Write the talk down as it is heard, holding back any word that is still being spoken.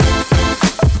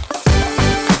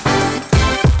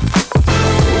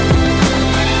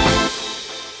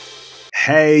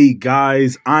Hey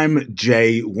guys, I'm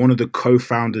Jay, one of the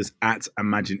co-founders at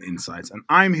Imagine Insights, and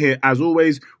I'm here as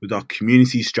always with our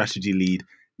community strategy lead,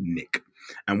 Nick,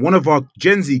 and one of our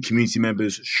Gen Z community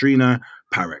members, Shrina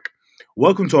Parekh.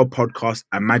 Welcome to our podcast,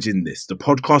 Imagine This, the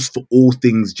podcast for all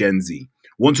things Gen Z.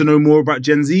 Want to know more about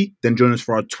Gen Z? Then join us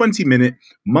for our 20-minute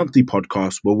monthly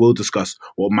podcast where we'll discuss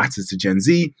what matters to Gen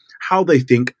Z, how they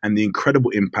think, and the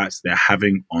incredible impacts they're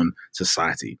having on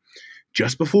society.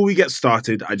 Just before we get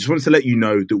started, I just wanted to let you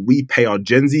know that we pay our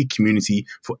Gen Z community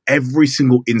for every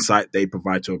single insight they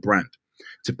provide to a brand.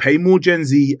 To pay more Gen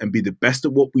Z and be the best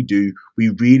at what we do,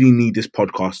 we really need this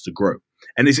podcast to grow.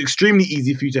 And it's extremely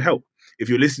easy for you to help. If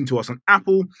you're listening to us on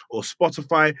Apple or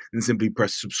Spotify, then simply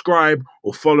press subscribe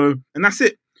or follow, and that's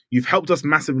it. You've helped us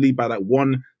massively by that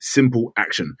one simple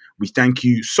action. We thank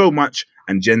you so much,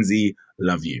 and Gen Z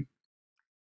love you.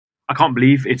 I can't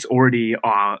believe it's already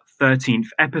our 13th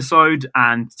episode,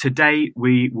 and today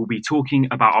we will be talking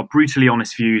about our brutally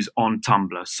honest views on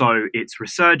Tumblr. So its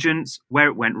resurgence, where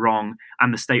it went wrong,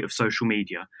 and the state of social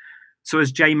media. So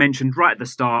as Jay mentioned right at the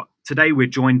start, today we're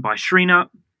joined by Shrina.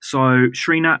 So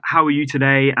Shrina, how are you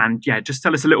today? And yeah, just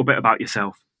tell us a little bit about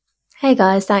yourself. Hey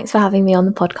guys, thanks for having me on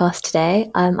the podcast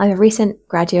today. I'm a recent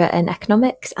graduate in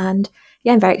economics, and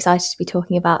yeah, I'm very excited to be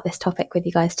talking about this topic with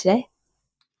you guys today.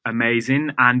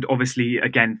 Amazing. And obviously,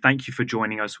 again, thank you for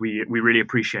joining us. We really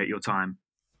appreciate your time.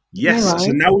 Yes. No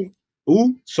So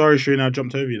now, sorry, Shrina, I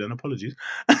jumped over you then. Apologies.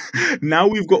 Now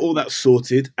we've got all that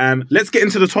sorted. Let's get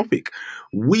into the topic.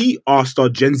 We asked our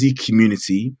Gen Z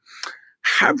community,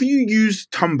 have you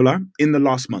used Tumblr in the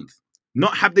last month?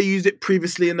 Not have they used it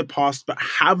previously in the past, but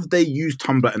have they used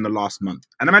Tumblr in the last month?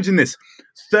 And imagine this,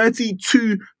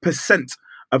 32%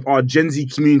 of our Gen Z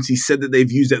community said that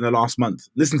they've used it in the last month.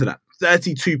 Listen to that,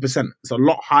 32%. It's a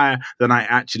lot higher than I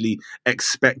actually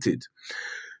expected.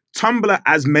 Tumblr,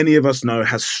 as many of us know,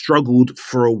 has struggled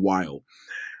for a while.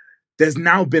 There's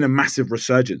now been a massive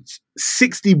resurgence.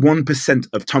 61%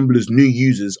 of Tumblr's new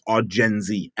users are Gen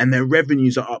Z, and their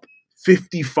revenues are up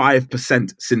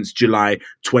 55% since July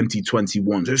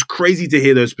 2021. So it's crazy to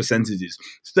hear those percentages.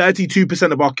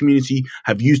 32% of our community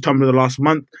have used Tumblr the last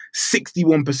month.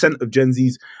 61% of Gen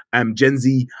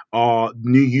Z are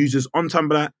new users on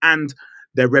Tumblr, and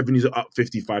their revenues are up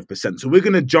 55%. So we're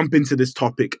going to jump into this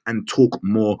topic and talk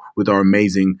more with our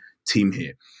amazing team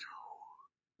here.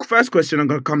 First question, I'm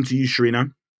going to come to you, Shrina.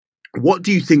 What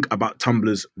do you think about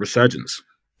Tumblr's resurgence?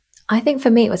 I think for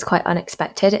me, it was quite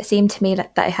unexpected. It seemed to me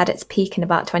that it had its peak in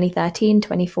about 2013,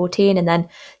 2014, and then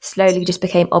slowly just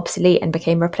became obsolete and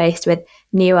became replaced with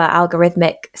newer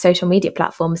algorithmic social media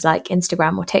platforms like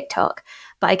Instagram or TikTok.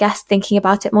 But I guess thinking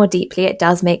about it more deeply, it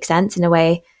does make sense in a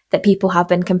way that people have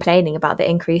been complaining about the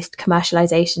increased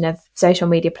commercialization of social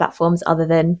media platforms other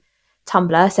than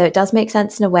Tumblr. So it does make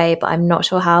sense in a way, but I'm not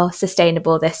sure how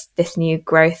sustainable this new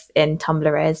growth in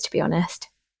Tumblr is, to be honest.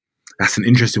 That's an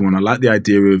interesting one. I like the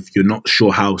idea of you're not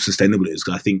sure how sustainable it is,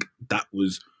 because I think that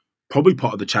was probably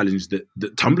part of the challenge that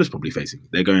Tumblr's probably facing.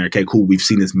 They're going, okay, cool, we've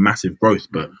seen this massive growth,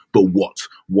 but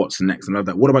what's next? I love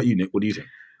that. What about you, Nick? What do you think?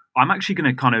 I'm actually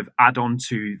going to kind of add on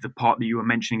to the part that you were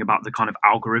mentioning about the kind of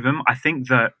algorithm. I think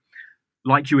that,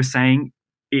 like you were saying,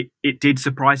 it did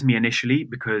surprise me initially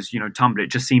because, Tumblr,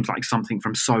 it just seems like something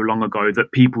from so long ago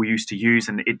that people used to use.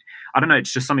 And I don't know,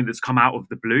 it's just something that's come out of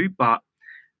the blue, but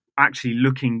actually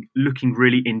looking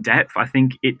really in depth, I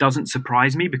think it doesn't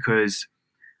surprise me because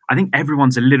I think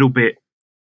everyone's a little bit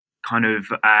kind of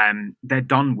they're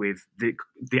done with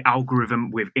the algorithm,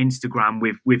 with Instagram,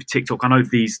 with TikTok. I know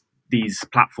these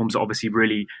platforms are obviously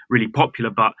really, really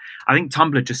popular, but I think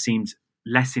Tumblr just seems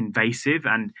less invasive.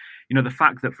 And the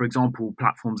fact that, for example,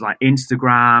 platforms like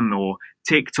Instagram or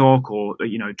TikTok or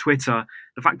Twitter,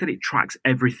 the fact that it tracks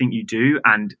everything you do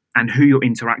and who you're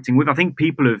interacting with, I think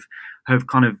people have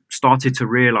kind of started to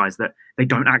realize that they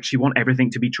don't actually want everything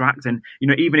to be tracked. And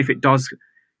even if it does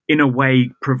in a way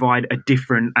provide a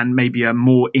different and maybe a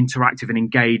more interactive and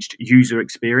engaged user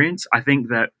experience, I think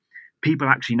that people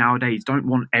actually nowadays don't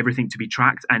want everything to be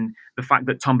tracked. And the fact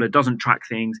that Tumblr doesn't track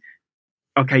things,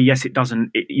 okay, yes, it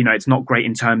doesn't, it's not great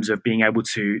in terms of being able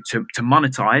to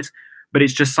monetize, but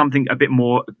it's just something a bit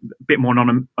more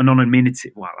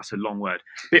anonymity. Wow, that's a long word.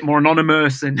 A bit more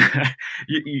anonymous, and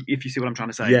if you see what I'm trying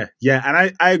to say. Yeah,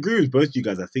 and I agree with both you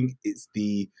guys. I think it's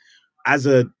as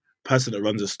a person that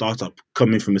runs a startup,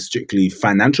 coming from a strictly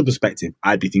financial perspective,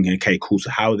 I'd be thinking, okay, cool, so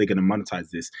how are they going to monetize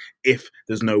this if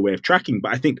there's no way of tracking?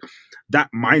 But I think that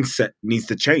mindset needs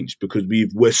to change because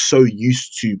we're so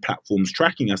used to platforms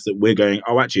tracking us that we're going,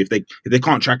 oh, actually, if they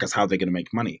can't track us, how are they going to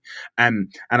make money? And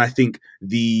I think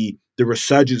the the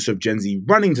resurgence of Gen Z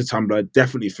running to Tumblr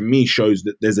definitely for me shows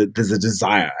that there's a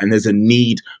desire and there's a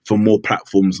need for more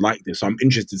platforms like this. So I'm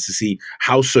interested to see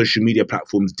how social media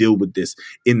platforms deal with this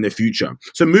in the future.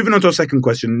 So moving on to our second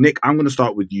question, Nick, I'm going to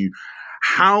start with you.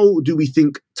 How do we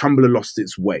think Tumblr lost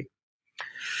its way?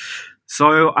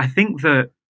 So I think that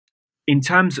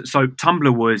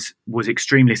Tumblr was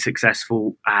extremely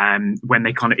successful when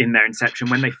they kind of in their inception,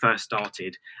 when they first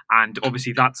started, and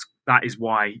obviously that is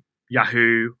why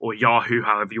Yahoo,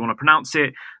 however you want to pronounce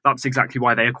it, that's exactly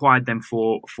why they acquired them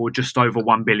for just over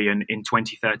 $1 billion in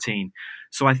 2013.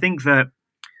 So I think that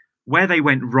where they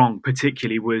went wrong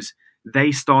particularly was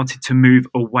they started to move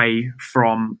away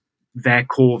from their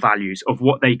core values of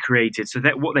what they created. So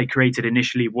that what they created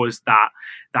initially was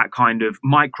that kind of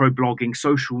micro-blogging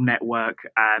social network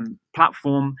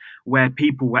platform where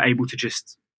people were able to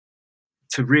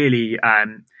really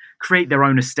create their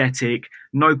own aesthetic.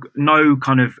 No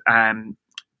kind of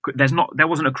there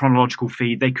wasn't a chronological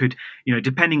feed. They could,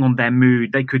 depending on their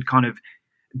mood, they could kind of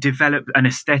develop an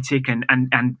aesthetic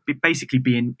and basically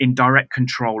be in direct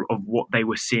control of what they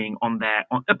were seeing on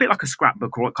a bit like a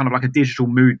scrapbook or kind of like a digital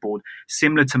mood board,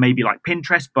 similar to maybe like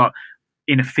Pinterest, but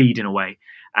in a feed in a way.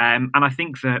 And I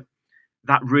think that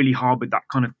really harbored that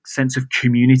kind of sense of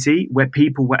community where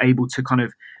people were able to kind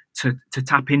of to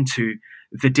tap into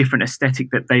the different aesthetic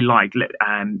that they like,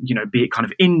 be it kind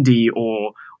of indie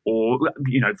or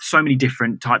so many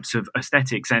different types of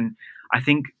aesthetics. And I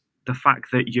think the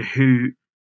fact that Yahoo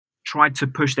tried to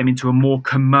push them into a more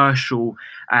commercial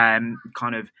kind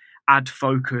of ad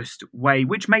focused way,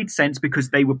 which made sense because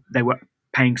they were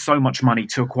paying so much money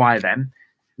to acquire them.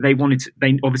 They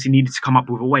obviously needed to come up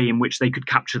with a way in which they could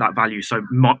capture that value, so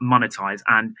monetize,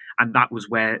 and that was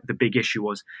where the big issue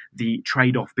was, the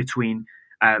trade-off between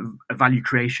value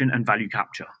creation and value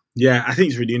capture. Yeah, I think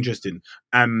it's really interesting.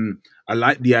 I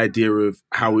like the idea of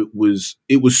how it was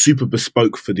super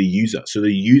bespoke for the user. So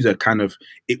the user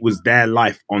it was their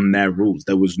life on their rules.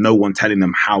 There was no one telling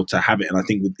them how to have it. And I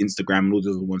think with Instagram and all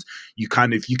those other ones, you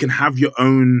can have your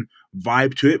own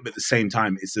vibe to it, but at the same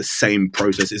time, it's the same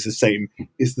process. It's the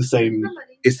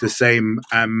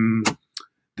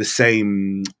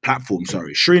same platform.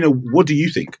 Sorry. Sharina, what do you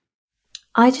think?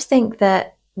 I just think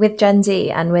that with Gen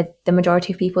Z and with the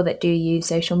majority of people that do use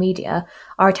social media,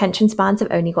 our attention spans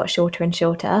have only got shorter and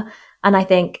shorter. And I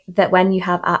think that when you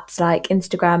have apps like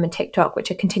Instagram and TikTok, which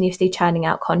are continuously churning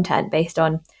out content based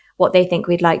on what they think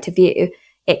we'd like to view,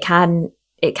 it can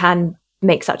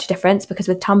make such a difference. Because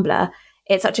with Tumblr,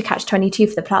 it's such a catch-22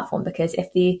 for the platform, because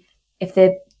if the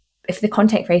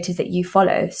content creators that you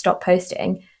follow stop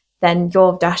posting, then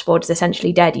your dashboard is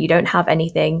essentially dead. You don't have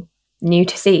anything new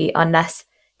to see unless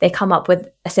they come up with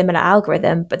a similar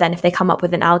algorithm. But then if they come up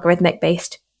with an algorithmic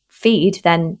based feed,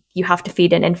 then you have to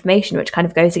feed in information, which kind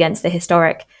of goes against the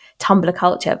historic Tumblr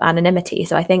culture of anonymity.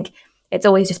 So I think it's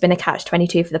always just been a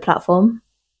catch-22 for the platform.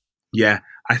 Yeah,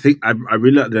 I think I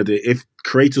really like that if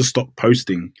creators stop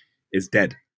posting, it's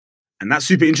dead. And that's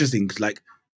super interesting because,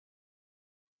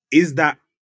 is that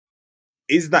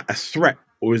a threat,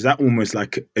 or is that almost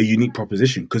like a unique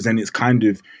proposition? Because then it's kind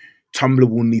of Tumblr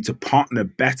will need to partner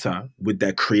better with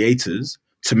their creators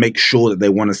to make sure that they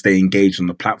want to stay engaged on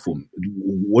the platform.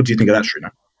 What do you think of that,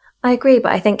 Sharina? I agree,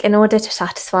 but I think in order to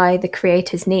satisfy the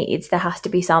creators' needs, there has to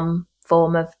be some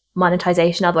form of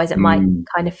monetization. Otherwise, it might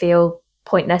kind of feel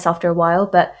pointless after a while.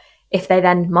 But if they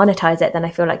then monetize it, then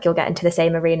I feel like you'll get into the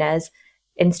same arena as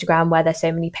Instagram, where there's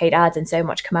so many paid ads and so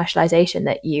much commercialization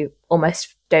that you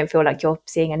almost don't feel like you're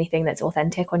seeing anything that's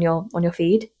authentic on your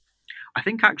feed. I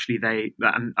think actually I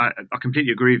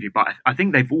completely agree with you, but I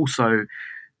think I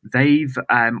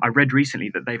read recently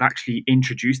that they've actually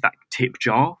introduced that tip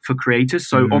jar for creators.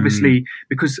 So obviously,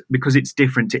 because it's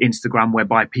different to Instagram,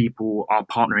 whereby people are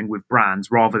partnering with brands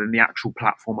rather than the actual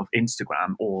platform of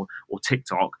Instagram or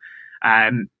TikTok,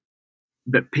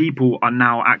 that people are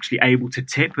now actually able to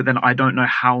tip. But then I don't know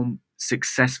how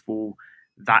successful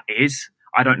that is.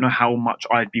 I don't know how much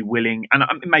I'd be willing, and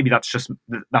maybe that's just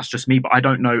me, but I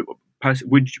don't know.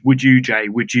 Would you, Jay?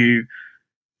 Would you,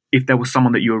 if there was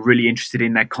someone that you were really interested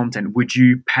in their content, would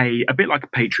you pay a bit like a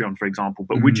Patreon, for example?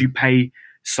 But would you pay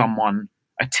someone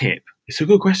a tip? It's a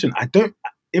good question. I don't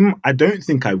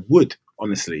think I would,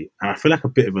 honestly. And I feel like a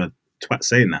bit of a twat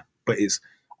saying that, but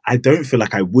I don't feel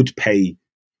like I would pay.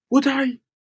 Would I?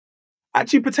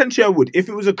 Actually, potentially I would. If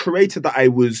it was a creator that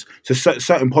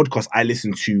certain podcasts I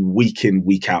listen to week in,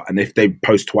 week out, and if they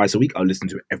post twice a week, I'll listen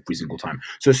to it every single time.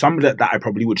 So somebody that I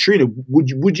probably would. Sharina,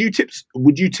 would you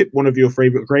tip one of your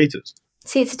favorite creators?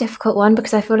 See, it's a difficult one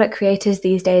because I feel like creators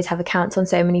these days have accounts on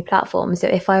so many platforms. So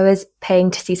if I was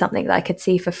paying to see something that I could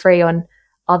see for free on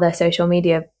other social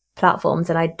media platforms,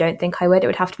 and I don't think I would. It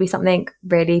would have to be something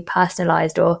really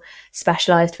personalized or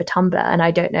specialized for Tumblr, and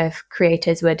I don't know if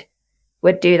creators would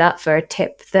do that for a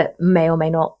tip that may or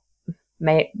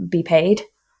may be paid.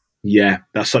 Yeah,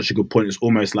 that's such a good point. It's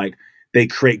almost like they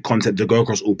create content to go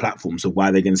across all platforms. So why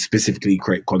are they going to specifically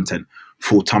create content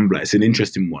for Tumblr? It's an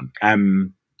interesting one.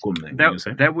 Go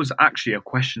on, there was actually a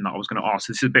question that I was going to ask.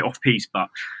 This is a bit off piece, but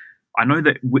I know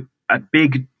that a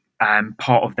big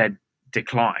part of their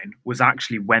decline was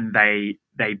actually when they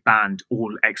banned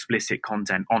all explicit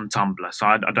content on Tumblr. So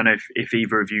I don't know if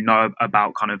either of you know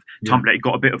about kind of Tumblr. It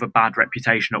got a bit of a bad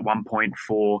reputation at one point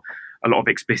for a lot of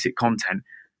explicit content.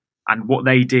 And what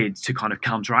they did to kind of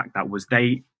counteract that was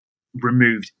they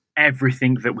removed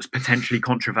everything that was potentially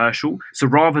controversial. So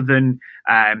rather than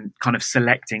kind of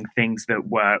selecting things that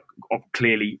were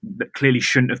clearly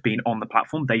shouldn't have been on the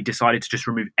platform, they decided to just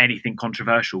remove anything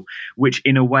controversial, which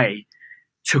in a way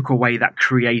took away that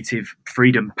creative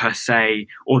freedom per se,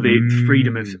 or the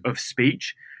freedom of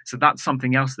speech. So that's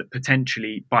something else that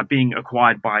potentially, by being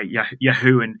acquired by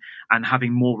Yahoo and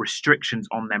having more restrictions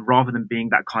on them, rather than being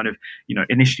that kind of,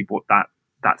 initially what that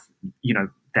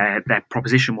their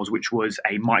proposition was, which was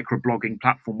a microblogging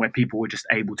platform where people were just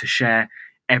able to share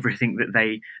everything that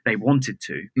they wanted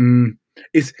to.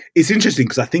 It's interesting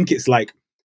because I think it's like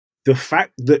the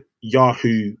fact that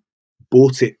Yahoo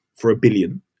bought it for $1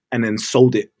 billion and then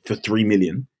sold it for 3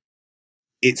 million.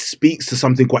 It speaks to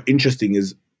something quite interesting,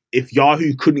 is if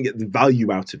Yahoo couldn't get the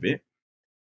value out of it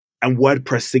and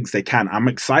WordPress thinks they can, I'm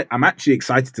actually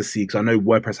excited to see, because I know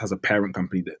WordPress has a parent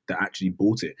company that actually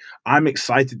bought it. I'm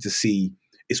excited to see,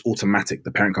 it's Automatic.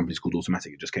 The parent company is called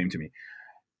Automatic. It just came to me.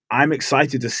 I'm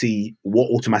excited to see what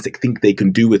Automatic think they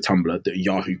can do with Tumblr that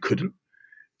Yahoo couldn't.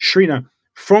 Shrina,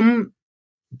 from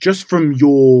this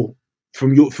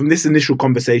initial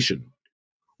conversation,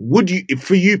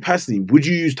 for you personally, would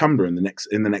you use Tumblr in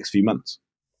the next few months?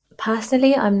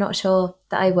 Personally, I'm not sure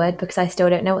that I would, because I still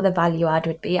don't know what the value add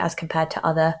would be as compared to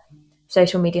other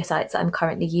social media sites that I'm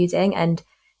currently using. And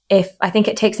I think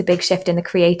it takes a big shift in the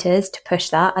creators to push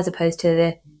that as opposed to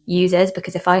the users,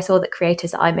 because if I saw that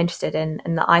creators that I'm interested in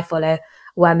and that I follow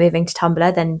were moving to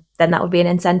Tumblr, then that would be an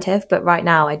incentive. But right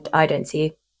now, I don't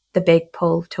see the big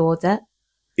pull towards it.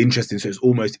 Interesting. So it's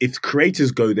almost, if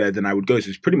creators go there, then I would go. So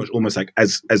it's pretty much almost like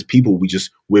as people,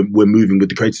 we're moving with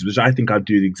the creators, which I think I'd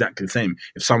do exactly the same.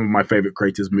 If some of my favorite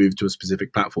creators move to a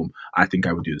specific platform, I think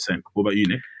I would do the same. What about you,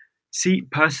 Nick? See,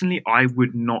 personally, I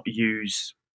would not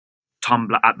use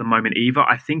Tumblr at the moment either.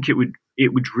 I think it would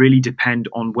really depend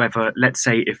on whether, let's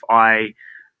say, if I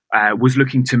was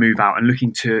looking to move out and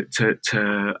looking to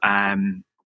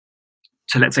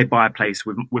let's say buy a place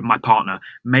with my partner,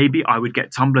 maybe I would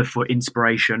get Tumblr for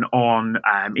inspiration on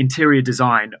interior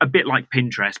design, a bit like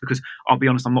Pinterest, because I'll be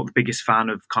honest, I'm not the biggest fan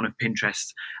of kind of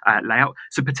Pinterest layout.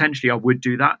 So potentially I would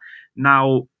do that.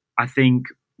 Now, I think,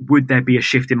 would there be a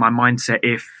shift in my mindset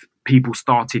if people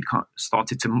started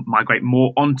to migrate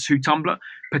more onto Tumblr?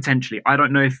 Potentially. I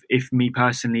don't know if me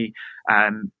personally,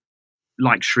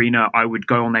 like Shrina, I would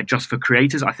go on there just for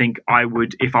creators. I think I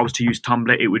would, if I was to use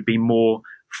Tumblr, it would be more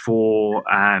for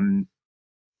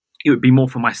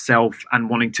myself and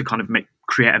wanting to kind of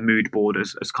create a mood board,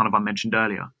 as kind of I mentioned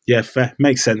earlier. Yeah, fair.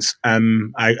 Makes sense.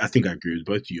 I think I agree with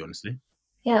both of you, honestly.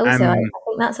 Yeah, also, I think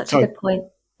that's such a good point.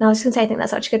 I was going to say, I think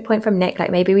that's such a good point from Nick. Like,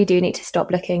 maybe we do need to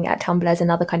stop looking at Tumblr as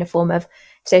another kind of form of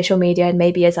social media, and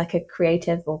maybe as like a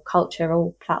creative or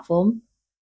cultural platform.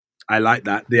 I like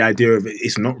that. The idea of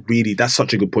it's not really, that's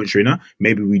such a good point, Shrina.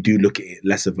 Maybe we do look at it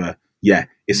less of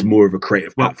it's more of a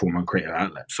creative platform and creative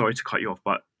outlet. Sorry to cut you off,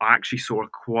 but I actually saw a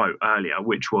quote earlier,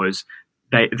 which was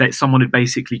that someone had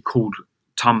basically called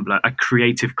Tumblr a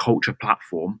creative culture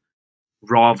platform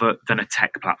rather than a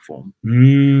tech platform,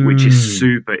 which is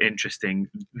super interesting.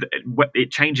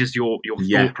 It changes your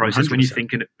thought process 100%. When you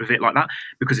think of it like that,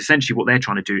 because essentially what they're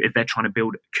trying to do is they're trying to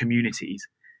build communities,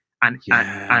 and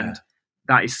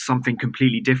that is something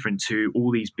completely different to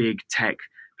all these big tech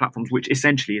platforms, which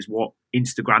essentially is what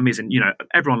Instagram is. And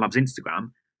everyone loves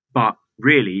Instagram, but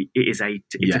really it is a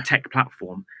tech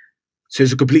platform. So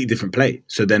it's a completely different play.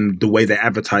 So then the way they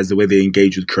advertise, the way they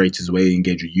engage with creators, the way they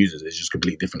engage with users is just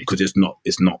completely different, because it's not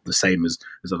the same as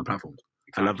other platforms.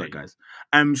 Exactly. I love that, guys.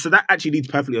 So that actually leads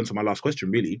perfectly onto my last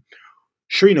question, really.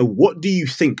 Shrina, what do you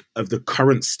think of the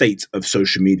current state of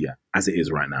social media as it is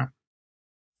right now?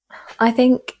 I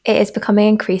think it is becoming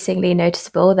increasingly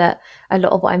noticeable that a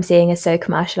lot of what I'm seeing is so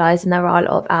commercialized, and there are a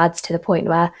lot of ads to the point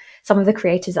where some of the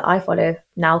creators that I follow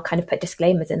now kind of put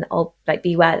disclaimers in, like,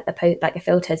 beware that a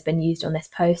filter has been used on this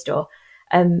post, or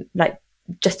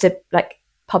just a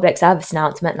public service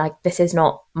announcement, like, this is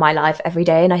not my life every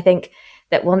day. And I think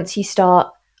that once you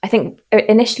start I think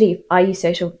initially I used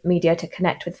social media to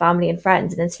connect with family and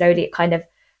friends, and then slowly it kind of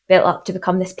built up to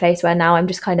become this place where now I'm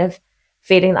just kind of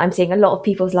feeling that I'm seeing a lot of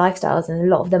people's lifestyles and a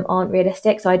lot of them aren't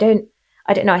realistic. So I don't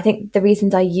know. I think the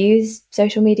reasons I use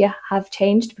social media have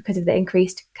changed because of the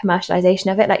increased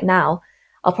commercialization of it. Like now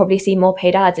I'll probably see more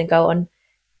paid ads and go on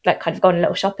a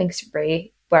little shopping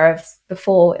spree, whereas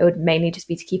before it would mainly just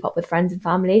be to keep up with friends and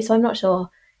family. So I'm not sure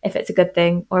if it's a good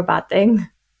thing or a bad thing.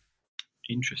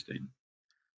 Interesting.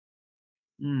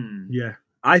 Yeah,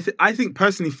 I think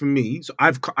personally for me, so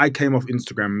I came off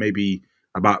Instagram maybe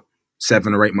about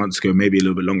 7 or 8 months ago, maybe a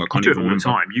little bit longer. I can't you do even it all remember. the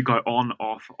time. You go on,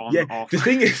 off, on, off. The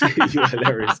thing is, you're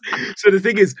hilarious. So the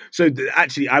thing is,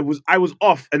 actually, I was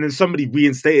off, and then somebody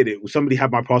reinstated it. Somebody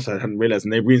had my password, I hadn't realized,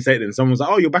 and they reinstated it. And someone was like,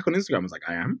 "Oh, you're back on Instagram." I was like,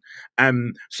 "I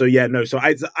am." So yeah, no. So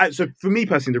so for me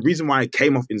personally, the reason why I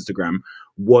came off Instagram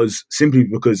was simply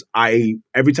because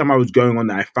every time I was going on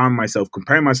there, I found myself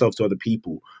comparing myself to other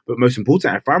people, but most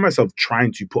importantly, I found myself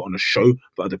trying to put on a show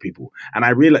for other people, and I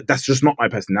realized that's just not my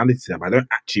personality type. I don't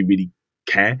actually really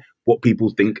care what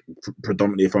people think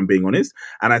predominantly, if I'm being honest.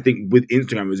 And I think with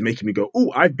Instagram, it was making me go,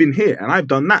 "Oh, I've been here and I've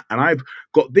done that and I've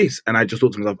got this." And I just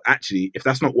thought to myself, actually, if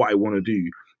that's not what I want to do,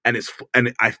 and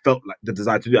I felt like the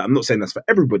desire to do that. I'm not saying that's for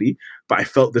everybody, but I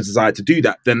felt the desire to do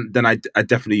that. Then I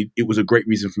definitely, it was a great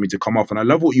reason for me to come off. And I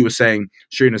love what you were saying,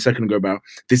 Shireen, a second ago about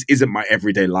this isn't my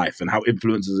everyday life and how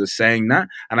influencers are saying that.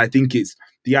 And I think it's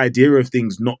the idea of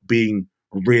things not being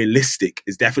realistic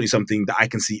is definitely something that I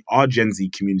can see our Gen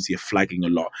Z community are flagging a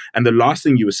lot. And the last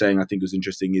thing you were saying I think was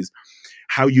interesting is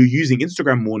how you're using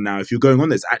Instagram more now. If you're going on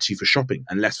there, it's actually for shopping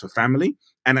and less for family.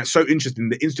 And that's so interesting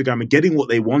that Instagram are getting what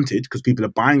they wanted because people are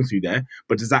buying through there.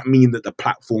 But does that mean that the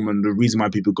platform and the reason why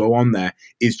people go on there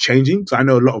is changing? So I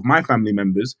know a lot of my family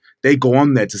members, they go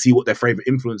on there to see what their favorite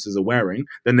influencers are wearing.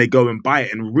 Then they go and buy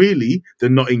it. And really, they're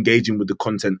not engaging with the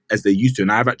content as they used to.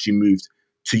 And I've actually moved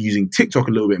to using TikTok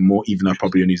a little bit more, even though I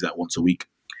probably only use that once a week.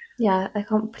 Yeah, I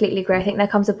completely agree. I think there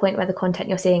comes a point where the content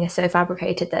you're seeing is so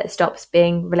fabricated that it stops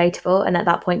being relatable. And at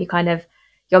that point,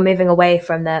 you're moving away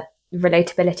from the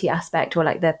relatability aspect or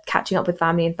like the catching up with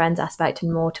family and friends aspect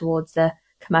and more towards the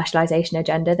commercialization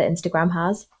agenda that Instagram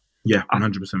has. Yeah,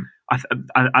 100%.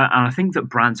 I think that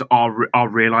brands are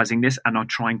realizing this and are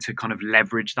trying to kind of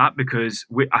leverage that because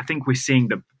I think we're seeing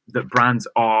that brands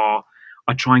are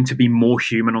trying to be more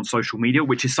human on social media,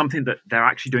 which is something that they're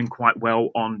actually doing quite well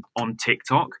on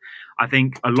TikTok. I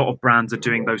think a lot of brands are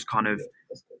doing those kind of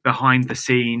behind the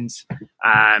scenes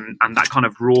and that kind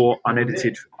of raw,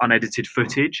 unedited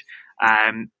footage.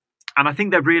 And I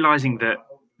think they're realizing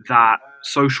that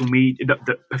social media,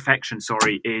 that perfection,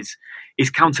 is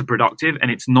counterproductive, and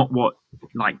it's not what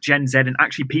like Gen Z and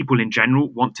actually people in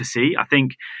general want to see. I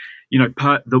think,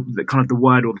 the kind of the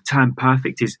word or the term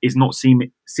perfect is not seen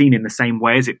in the same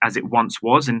way as it once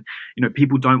was. And,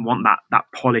 people don't want that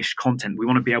polished content. We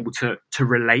want to be able to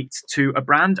relate to a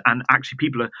brand, and actually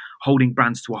people are holding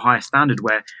brands to a higher standard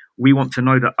where we want to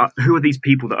know that who are these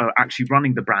people that are actually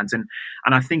running the brands. And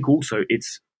I think also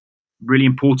it's really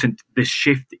important, this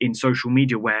shift in social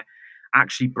media where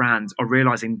actually brands are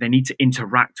realizing they need to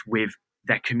interact with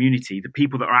their community, the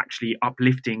people that are actually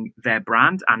uplifting their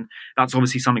brand. And that's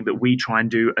obviously something that we try and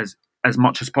do as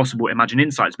much as possible at Imagine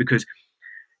Insights, because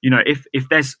if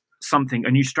there's something,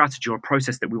 a new strategy or a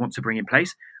process that we want to bring in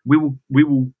place, we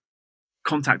will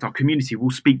contact our community, we'll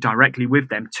speak directly with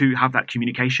them to have that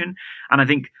communication. And I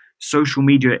think social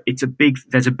media,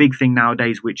 there's a big thing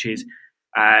nowadays, which is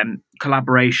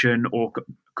collaboration or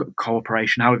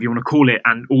cooperation, however you want to call it,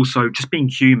 and also just being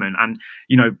human. And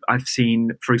I've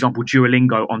seen, for example,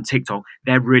 Duolingo on TikTok,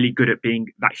 they're really good at being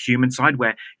that human side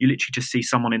where you literally just see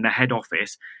someone in their head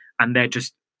office and they're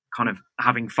just kind of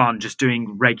having fun, just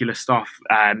doing regular stuff.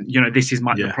 This is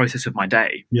the process of my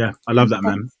day. Yeah, I love that,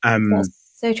 man.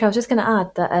 That's so true. I was just going to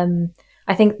add that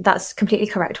I think that's completely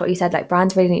correct what you said. Like,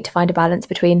 brands really need to find a balance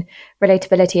between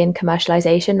relatability and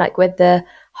commercialization. Like with the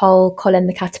whole Colin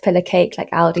the Caterpillar cake, like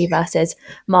Aldi versus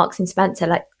Marks and Spencer,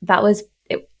 like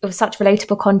it was such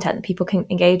relatable content that people can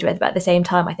engage with. But at the same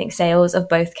time, I think sales of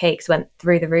both cakes went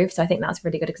through the roof. So I think that's a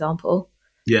really good example.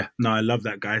 Yeah, no, I love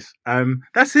that, guys.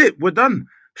 That's it. We're done.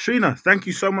 Shrina, thank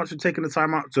you so much for taking the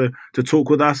time out to talk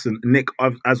with us. And Nick,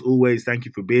 as always, thank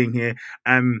you for being here.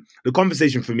 The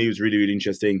conversation for me was really, really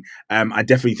interesting. I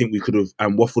definitely think we could have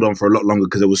waffled on for a lot longer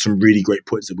because there was some really great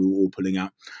points that we were all pulling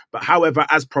out. But however,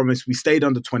 as promised, we stayed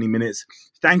under 20 minutes.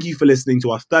 Thank you for listening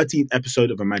to our 13th episode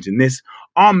of Imagine This.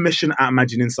 Our mission at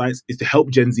Imagine Insights is to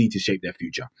help Gen Z to shape their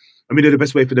future. And we know the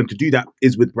best way for them to do that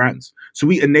is with brands. So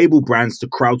we enable brands to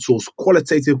crowdsource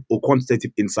qualitative or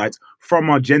quantitative insights from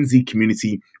our Gen Z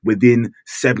community within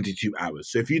 72 hours.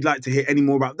 So if you'd like to hear any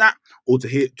more about that or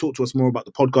to talk to us more about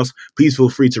the podcast, please feel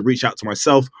free to reach out to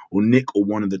myself or Nick or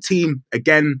one of the team.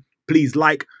 Again, please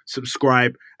like,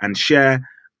 subscribe, and share.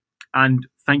 And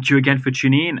thank you again for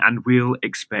tuning in, and we'll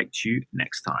expect you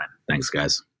next time. Thanks,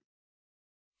 guys.